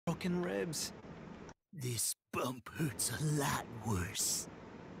broken ribs. This bump hurts a lot worse.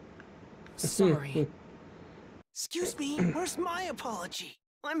 Sorry. Excuse me, where's my apology?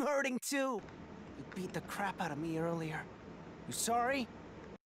 I'm hurting too. You beat the crap out of me earlier. You sorry?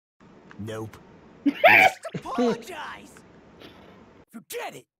 Nope. Just apologize!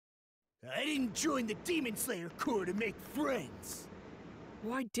 Forget it! I didn't join the Demon Slayer Corps to make friends.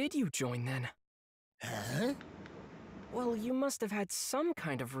 Why did you join then? Huh? Well, you must have had some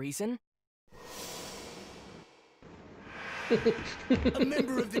kind of reason. A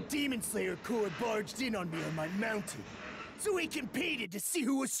member of the Demon Slayer Corps barged in on me on my mountain, so we competed to see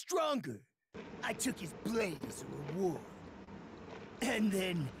who was stronger. I took his blade as a reward. And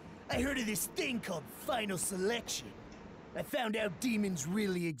then, I heard of this thing called Final Selection. I found out demons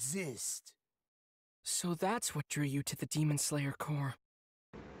really exist. So that's what drew you to the Demon Slayer Corps.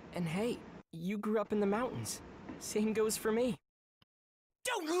 And hey, you grew up in the mountains. Same goes for me.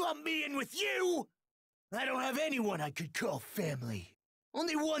 Don't lump me in with you! I don't have anyone I could call family.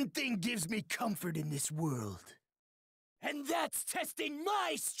 Only one thing gives me comfort in this world. And that's testing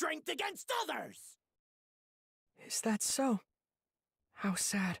my strength against others! Is that so? How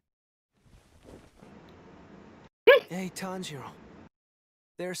sad. Hey, Tanjiro.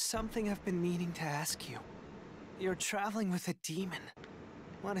 There's something I've been meaning to ask you. You're traveling with a demon.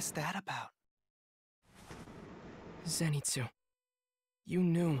 What is that about? Zenitsu, you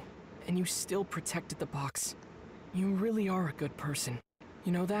knew, and you still protected the box. You really are a good person.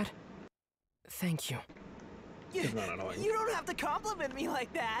 You know that? Thank you. You don't have to compliment me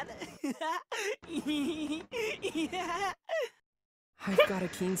like that. Yeah. I've got a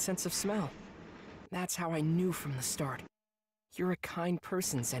keen sense of smell. That's how I knew from the start. You're a kind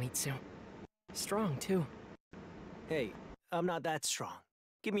person, Zenitsu. Strong, too. Hey, I'm not that strong.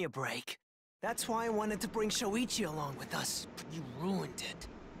 Give me a break. That's why I wanted to bring Shoichi along with us, but you ruined it.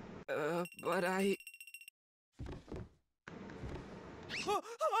 But I...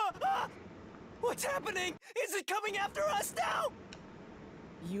 What's happening? Is it coming after us now?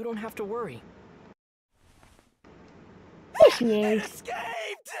 You don't have to worry. It escaped!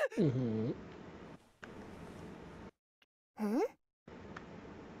 Mm-hmm. Huh?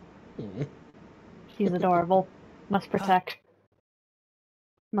 She's adorable. Must protect.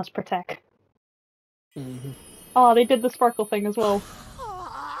 Must protect. Mm-hmm. Oh, they did the sparkle thing as well.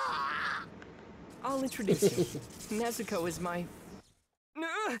 I'll introduce you. Nezuko is my...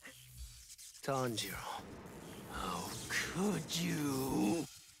 Tanjiro, how could you?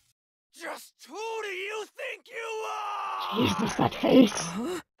 Just who do you think you are? Jesus, that face!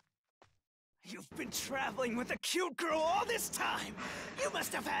 Huh? You've been traveling with a cute girl all this time! You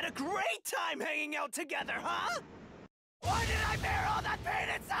must have had a great time hanging out together, huh? Why did I bear all that pain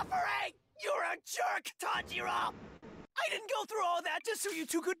and suffering? You're a jerk, Tanjiro! I didn't go through all that just so you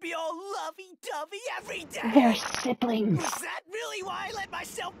two could be all lovey-dovey every day! They're siblings! Was that really why I let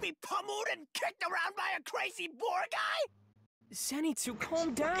myself be pummeled and kicked around by a crazy boar guy? Zenitsu,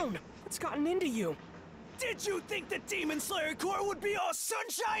 calm down! What's gotten into you? Did you think the Demon Slayer Corps would be all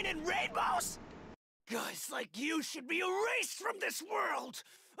sunshine and rainbows? Guys like you should be erased from this world!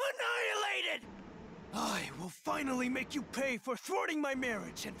 Annihilated! I will finally make you pay for thwarting my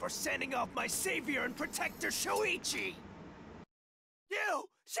marriage and for sending off my savior and protector Shoichi! You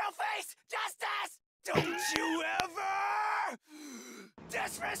shall face justice! Don't you ever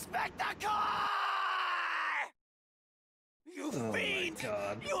disrespect the Corps! You fiend!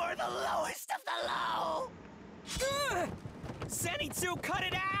 You are the lowest of the low! Zenitsu, cut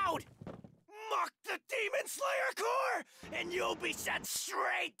it out! Mock the Demon Slayer Corps, and you'll be sent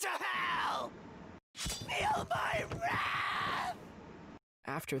straight to hell! Feel my wrath!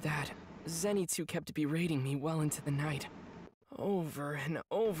 After that, Zenitsu kept berating me well into the night. Over and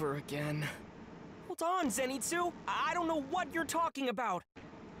over again. Hold on, Zenitsu! I don't know what you're talking about!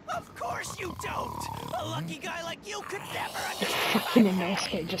 Of course you don't! A lucky guy like you could never understand! Fucking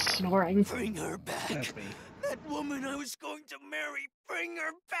Inosuke just snoring. Bring her back! That's me. That woman I was going to marry, bring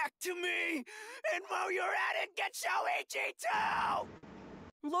her back to me! And while you're at it, get Shoichi too!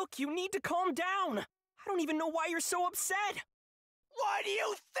 Look, you need to calm down! I don't even know why you're so upset! Why do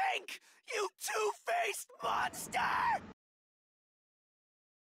you think, you two-faced monster?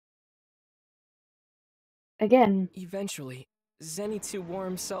 Again. Eventually, Zenitsu wore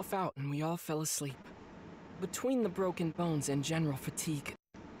himself out and we all fell asleep. Between the broken bones and general fatigue,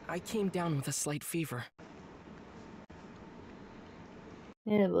 I came down with a slight fever.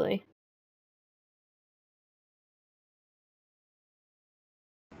 Yeah, boy.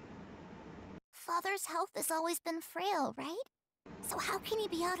 Father's health has always been frail, right? So how can he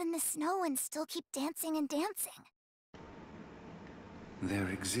be out in the snow and still keep dancing and dancing? There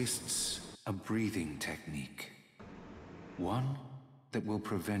exists a breathing technique. One that will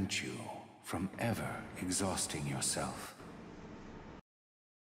prevent you from ever exhausting yourself.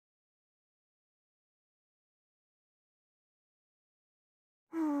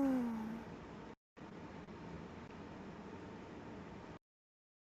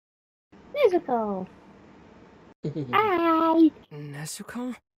 Nezuko! Hi!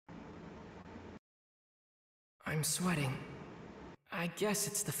 Nezuko? I'm sweating. I guess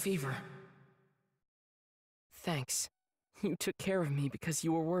it's the fever. Thanks. You took care of me because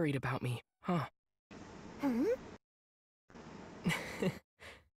you were worried about me, huh?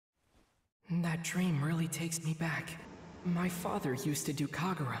 That dream really takes me back. My father used to do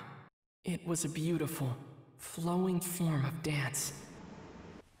Kagura. It was a beautiful, flowing form of dance.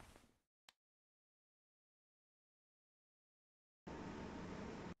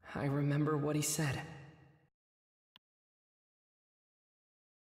 I remember what he said.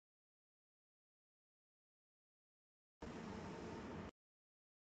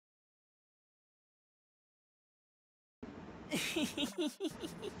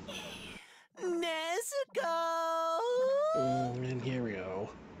 Nezuko! And here we go.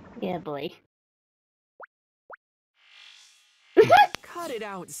 Yeah, boy. Cut it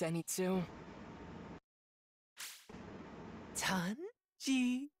out, Zenitsu.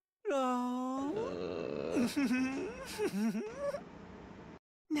 Tanjiro!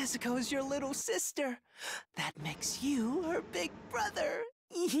 Nezuko's your little sister. That makes you her big brother.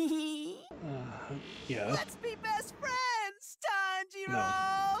 Yeah. Let's be best friends, Tanjiro!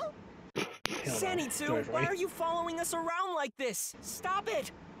 Hell no. Zenitsu, why are you following us around like this? Stop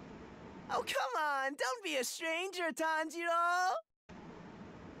it! Oh, come on. Don't be a stranger, Tanjiro.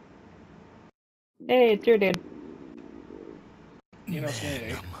 Hey, it's your dude. You know,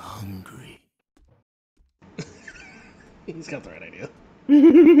 Scanny. I'm hungry. He's got the right idea.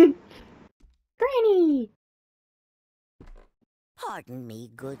 Granny! Pardon me,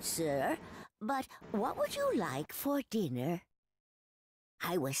 good sir, but what would you like for dinner?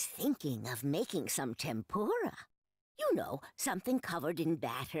 I was thinking of making some tempura. You know, something covered in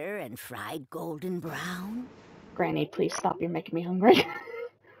batter and fried golden brown. Granny, please stop. You're making me hungry.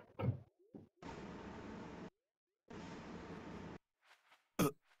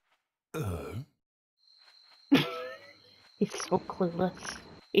 He's so clueless.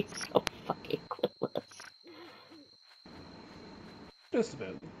 He's so fucking clueless. Just a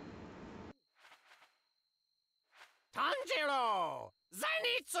bit. Tanjiro!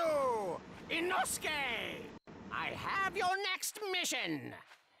 Zenitsu! Inosuke! I have your next mission.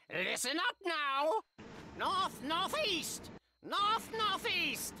 Listen up now. North-northeast.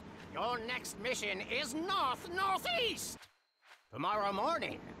 North-northeast. Your next mission is north-northeast. Tomorrow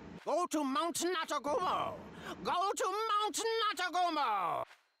morning, go to Mount Natagumo. Go to Mount Natagumo.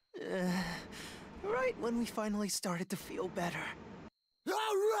 Right when we finally started to feel better.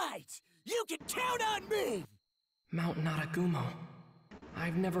 All right! You can count on me! Mount Natagumo.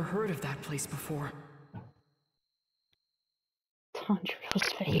 I've never heard of that place before.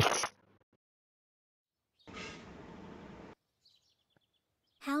 Tanjiro's face.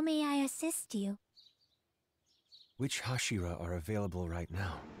 How may I assist you? Which Hashira are available right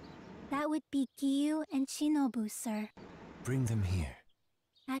now? That would be Giyu and Shinobu, sir. Bring them here.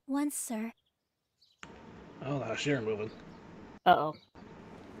 At once, sir. Oh, the Hashira moving. Uh-oh.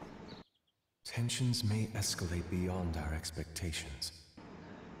 Tensions may escalate beyond our expectations.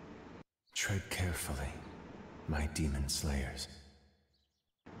 Tread carefully, my demon slayers.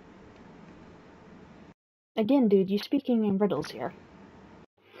 Again, dude, you speaking in riddles here.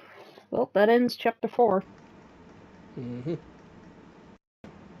 Well, that ends chapter 4. Mm-hmm.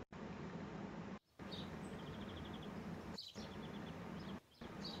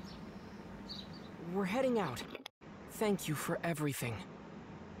 We're heading out. Thank you for everything.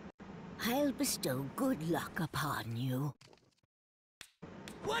 I'll bestow good luck upon you.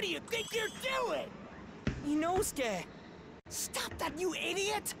 What do you think you're doing? Inosuke! Stop that, you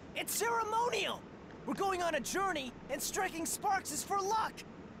idiot! It's ceremonial! We're going on a journey, and striking sparks is for luck!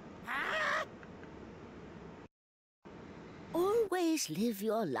 Huh? Always live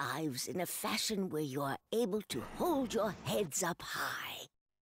your lives in a fashion where you are able to hold your heads up high.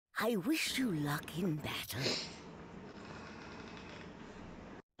 I wish you luck in battle.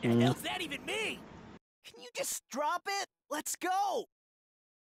 The hell's that even mean? Can you just drop it? Let's go!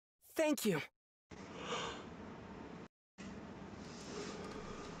 Thank you.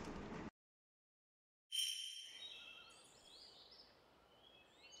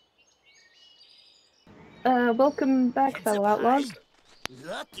 Welcome back, Heads fellow up outlaws. high?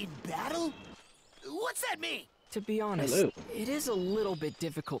 Luck in battle? What's that mean? To be honest, Hello. it is a little bit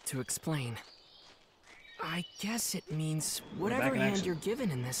difficult to explain. I guess it means whatever back in hand action. you're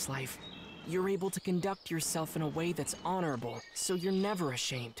given in this life, you're able to conduct yourself in a way that's honorable, so you're never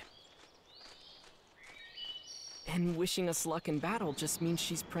ashamed. And wishing us luck in battle just means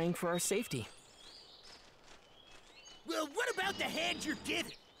she's praying for our safety. Well, what about the hand you're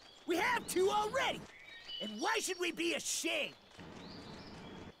given? We have two already! And why should we be ashamed?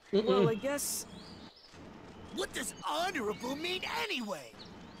 Well, I guess... What does honorable mean anyway?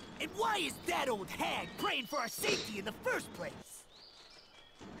 And why is that old hag praying for our safety in the first place?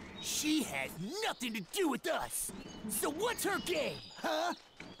 She has nothing to do with us. So what's her game, huh?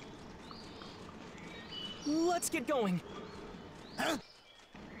 Let's get going. Huh?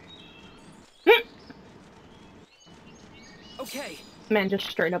 Okay. Man just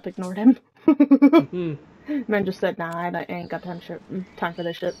straight up ignored him. Man just said, nah, I ain't got time for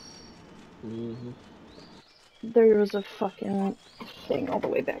this shit. There was a fucking thing all the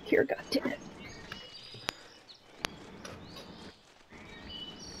way back here, god damn it.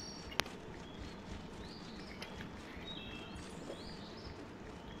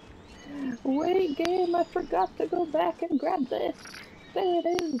 Wait, game, I forgot to go back and grab this. There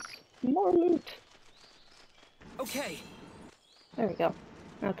it is. More loot. Okay. There we go.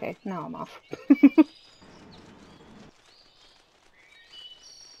 Okay, now I'm off.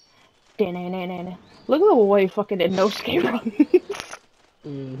 Look at the way fucking Inosuke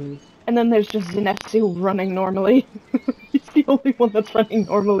runs. And then there's just Zenitsu running normally. He's the only one that's running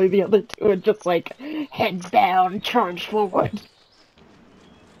normally. The other two are just like, heads down, charge forward.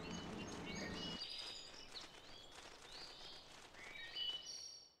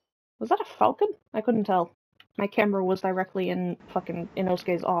 Was that a falcon? I couldn't tell. My camera was directly in fucking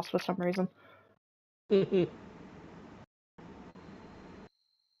Inosuke's ass for some reason.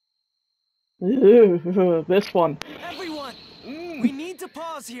 This one. Everyone! We need to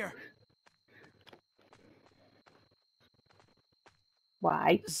pause here.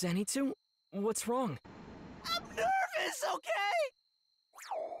 Why? Zenitsu, what's wrong? I'm nervous, okay?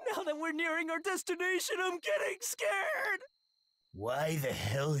 Now that we're nearing our destination, I'm getting scared! Why the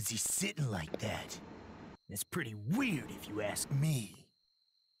hell is he sitting like that? That's pretty weird if you ask me.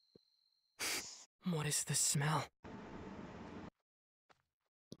 What is the smell?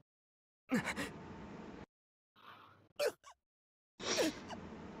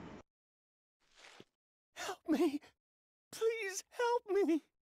 Help me! Please help me!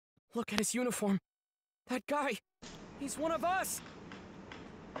 Look at his uniform. That guy, he's one of us!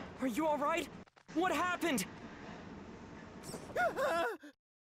 Are you alright? What happened?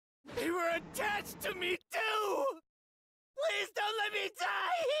 They were attached to me too! Please don't let me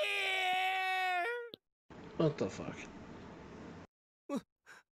die here! What the fuck?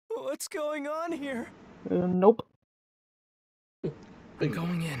 What's going on here? Nope. I'm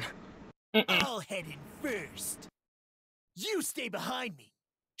going in. I'll head in first. You stay behind me,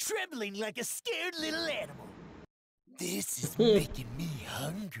 trembling like a scared little animal. This is making me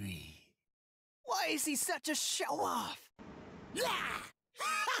hungry. Why is he such a show-off?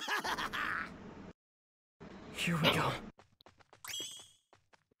 Here we go.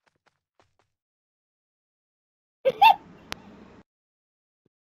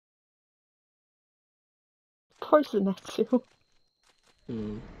 Poor Zenitsu.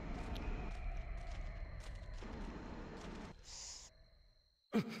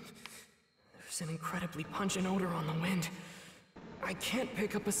 There's an incredibly pungent odor on the wind. I can't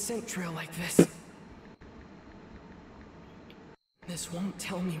pick up a scent trail like this. This won't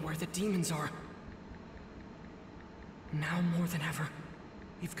tell me where the demons are. Now more than ever,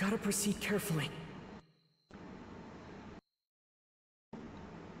 we've got to proceed carefully.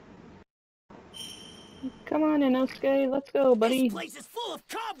 Come on, Inosuke, let's go, buddy. This place is full of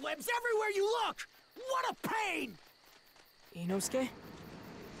cobwebs everywhere you look! What a pain! Inosuke?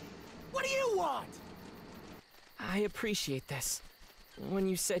 What do you want? I appreciate this. When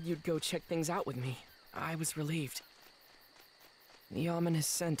you said you'd go check things out with me, I was relieved. The ominous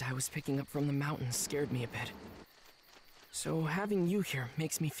scent I was picking up from the mountains scared me a bit. So having you here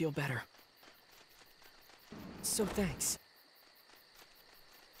makes me feel better. So thanks.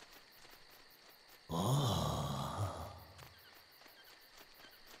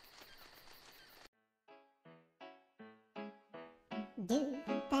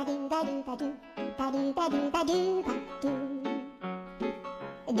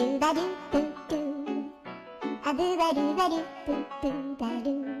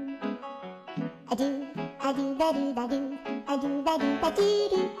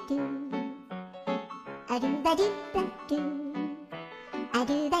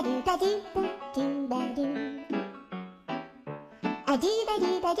 Hey,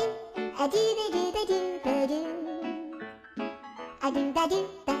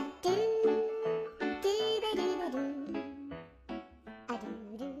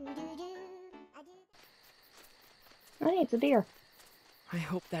 it's a deer. I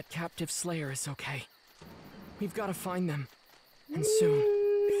hope that captive slayer is okay. We've got to find them. And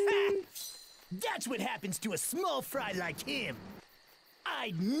soon. That's what happens to a small fry like him.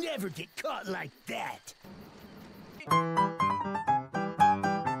 I'd never get caught like that.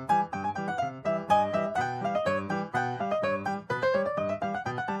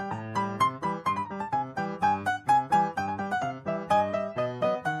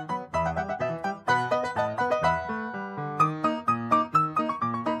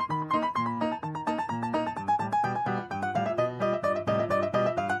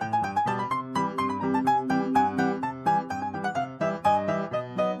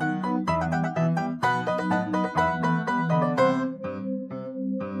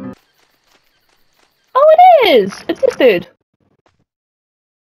 It's this dude.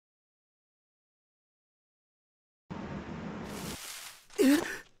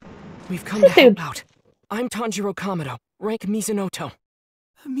 We've come to help out. I'm Tanjiro Kamado, rank Mizunoto.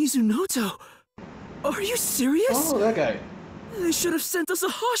 Mizunoto? Are you serious? Oh, that guy. They should have sent us a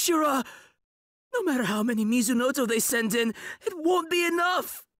Hashira! No matter how many Mizunoto they send in, it won't be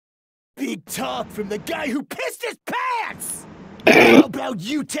enough! Big talk from the guy who pissed his pants! How about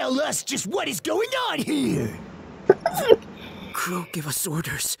you tell us just what is going on here? Crow gave us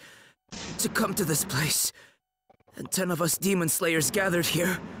orders to come to this place, and 10 of us demon slayers gathered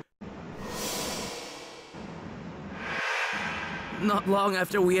here. Not long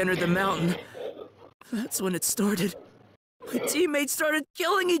after we entered the mountain, that's when it started. My teammates started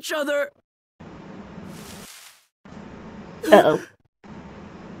killing each other. Uh-oh. You have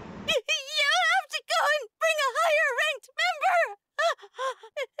to go and bring a higher ranked member!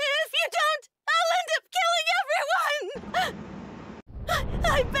 If you don't, I'll end up killing everyone!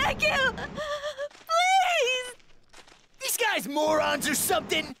 I beg you! Please! These guys morons or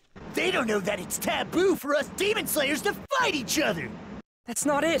something? They don't know that it's taboo for us demon slayers to fight each other! That's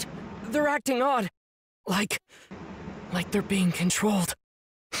not it. They're acting odd. Like they're being controlled.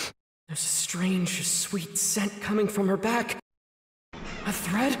 There's a strange, sweet scent coming from her back. A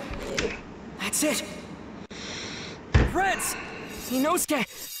thread? That's it. Threads!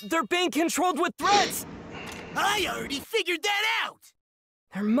 Inosuke, they're being controlled with threads! I already figured that out!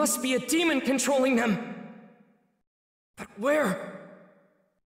 There must be a demon controlling them. But where?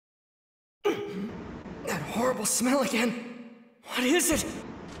 That horrible smell again. What is it?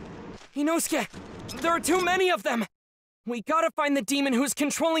 Inosuke, there are too many of them! We gotta find the demon who's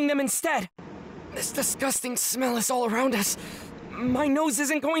controlling them instead. This disgusting smell is all around us. My nose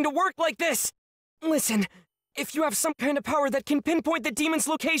isn't going to work like this! Listen, if you have some kind of power that can pinpoint the demon's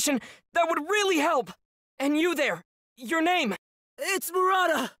location, that would really help! And you there, your name? It's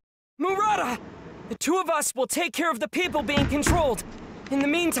Murata! Murata! The two of us will take care of the people being controlled. In the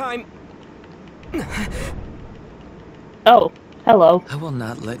meantime... Oh, hello. I will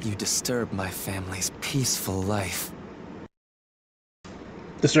not let you disturb my family's peaceful life.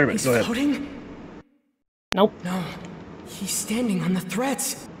 Disturb it, He's go ahead. floating? Nope. No, he's standing on the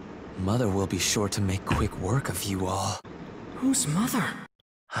threads. Mother will be sure to make quick work of you all. Who's Mother?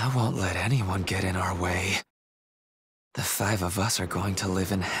 I won't let anyone get in our way. The 5 of us are going to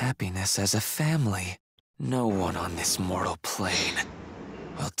live in happiness as a family. No one on this mortal plane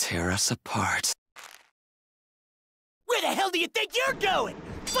will tear us apart. Where the hell do you think you're going?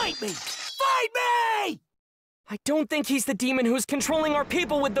 Fight me! Fight me! I don't think he's the demon who's controlling our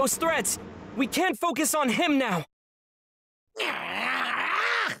people with those threads. We can't focus on him now.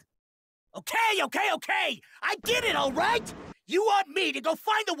 Okay. I get it, all right? You want me to go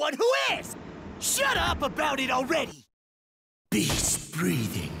find the one who is! Shut up about it already! Beast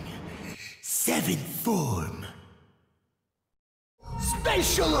breathing. 7th form.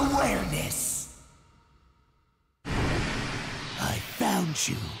 Spatial awareness. I found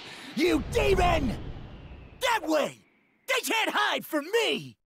you, you demon! That way! They can't hide from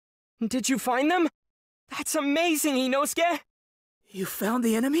me! Did you find them? That's amazing, Inosuke! You found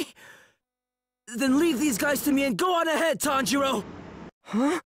the enemy? Then leave these guys to me and go on ahead, Tanjiro!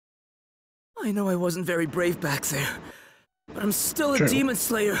 Huh? I know I wasn't very brave back there, but I'm still a True. demon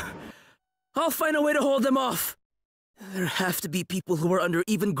slayer. I'll find a way to hold them off. There have to be people who are under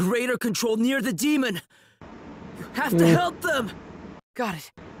even greater control near the demon. You have to help them! Got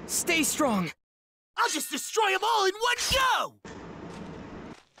it. Stay strong. I'll just destroy them all in one go!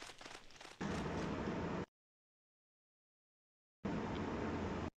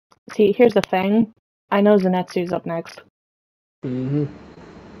 See, here's the thing. I know Zenitsu's up next. Mm-hmm.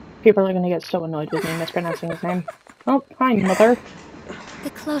 People are gonna get so annoyed with me mispronouncing his name. Oh, hi, Mother. The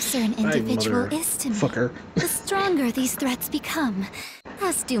closer an individual is to me, fucker. the stronger these threats become,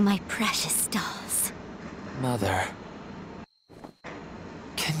 as do my precious dolls. Mother.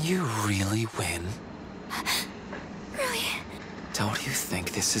 Can you really win? Really? Don't you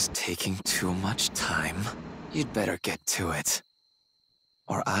think this is taking too much time? You'd better get to it.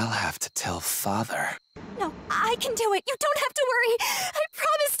 Or I'll have to tell Father. No, I can do it. You don't have to worry. I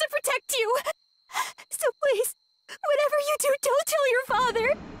promise to protect you. So please, whatever you do, don't tell your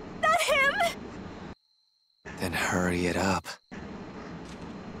father. Not him. Then hurry it up.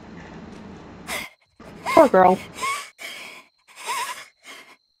 Poor girl.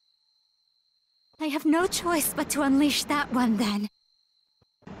 I have no choice but to unleash that one then.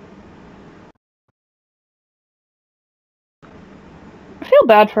 I feel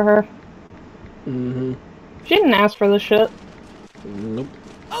bad for her. Mm-hmm. She didn't ask for this shit. Nope.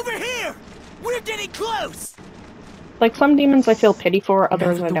 Over here! We're getting close! Like, some demons I feel pity for,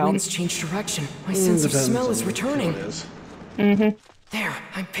 others Now I that the don't. winds changed direction, my sense of smell is returning. Mm-hmm. There,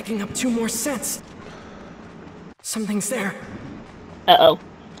 I'm picking up 2 more scents. Something's there. Uh-oh.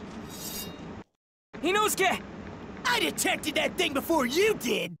 Inosuke! I detected that thing before you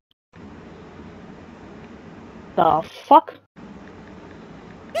did! The fuck?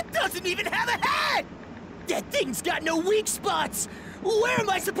 It doesn't even have a head! That thing's got no weak spots! Where am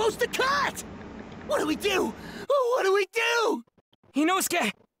I supposed to cut? What do we do? What do we do?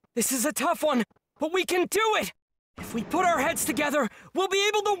 Inosuke! This is a tough one, but we can do it! If we put our heads together, we'll be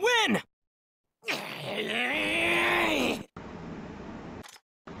able to win!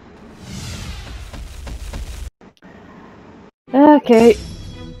 Okay.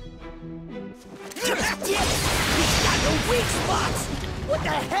 He's got no weak spots! What the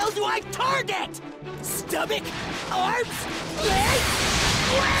hell do I target? Stomach? Arms? Legs?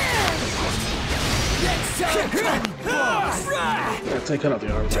 Where? Let's boss! Yeah, take out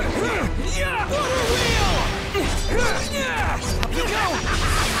the arms. Water wheel! Up you go!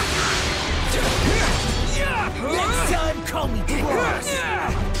 Next time, call me boss!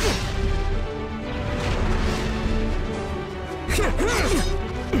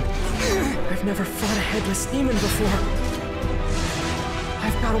 I've never fought a headless demon before.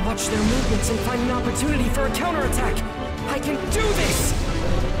 I've got to watch their movements and find an opportunity for a counterattack. I can do this!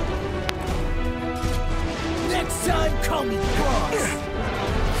 Next time, call me boss!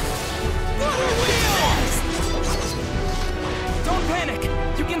 Water wheel! Don't panic!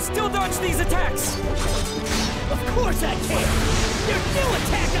 You can still dodge these attacks! Of course I can! There's no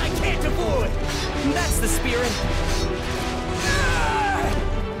attack I can't avoid! That's the spirit!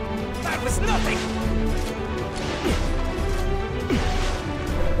 That was nothing!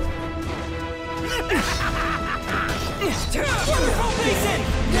 Wonderful basin!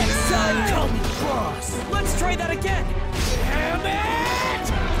 Next time, call me boss! Let's try that again! Damn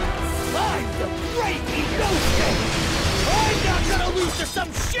it! I'm the great Inosuke! I'm not gonna lose to some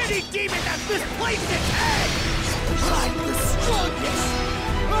shitty demon that misplaced its head! I'm the strongest!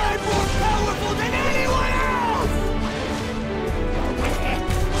 I'm more powerful than anyone else!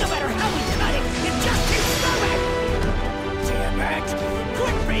 No matter how we cut it, it just keeps coming! Damn it!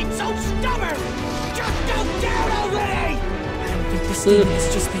 Quit being so stubborn! Just go down already! I don't think this demon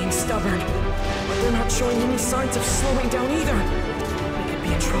is just being stubborn. But they're not showing any signs of slowing down either. We could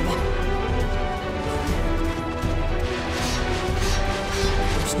be in trouble.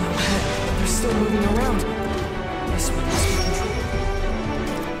 There's no head. They're still moving around. This one must be controlled.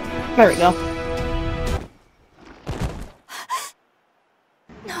 There we go.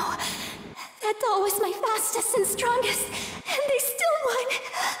 No, that doll was my fastest and strongest, and they still won.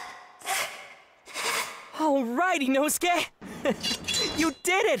 Alrighty, Inosuke! You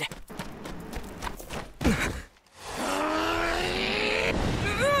did it!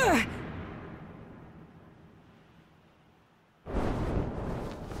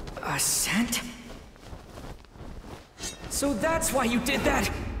 A scent? So that's why you did that!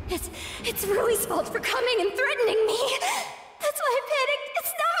 It's Rui's fault for coming and threatening me. That's why I panicked.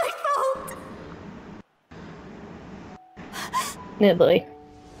 It's not my fault. Nibbly.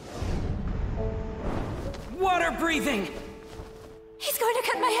 Water breathing! He's going to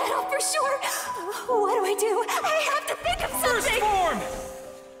cut my head off for sure. What do I do? I have to think of First something. form!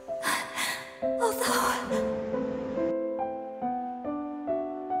 Although,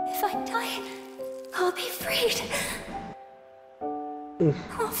 if I die, I'll be freed.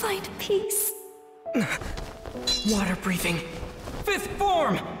 I'll find peace. Water breathing. Fifth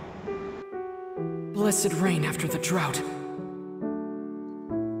form! Blessed rain after the drought.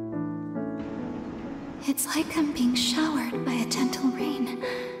 It's like I'm being showered by a gentle rain.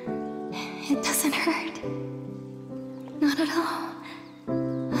 It doesn't hurt. Not at all.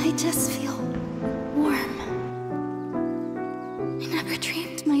 I just feel warm. I never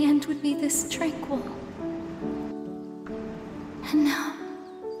dreamed my end would be this tranquil. And now,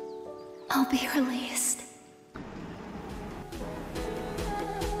 I'll be released.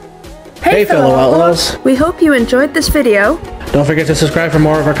 Hey fellow outlaws! We hope you enjoyed this video. Don't forget to subscribe for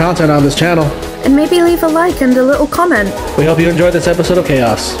more of our content on this channel. And maybe leave a like and a little comment. We hope you enjoyed this episode of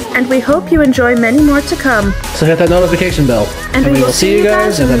Chaos. And we hope you enjoy many more to come. So hit that notification bell. And we will see you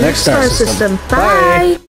guys in the next star system. Bye!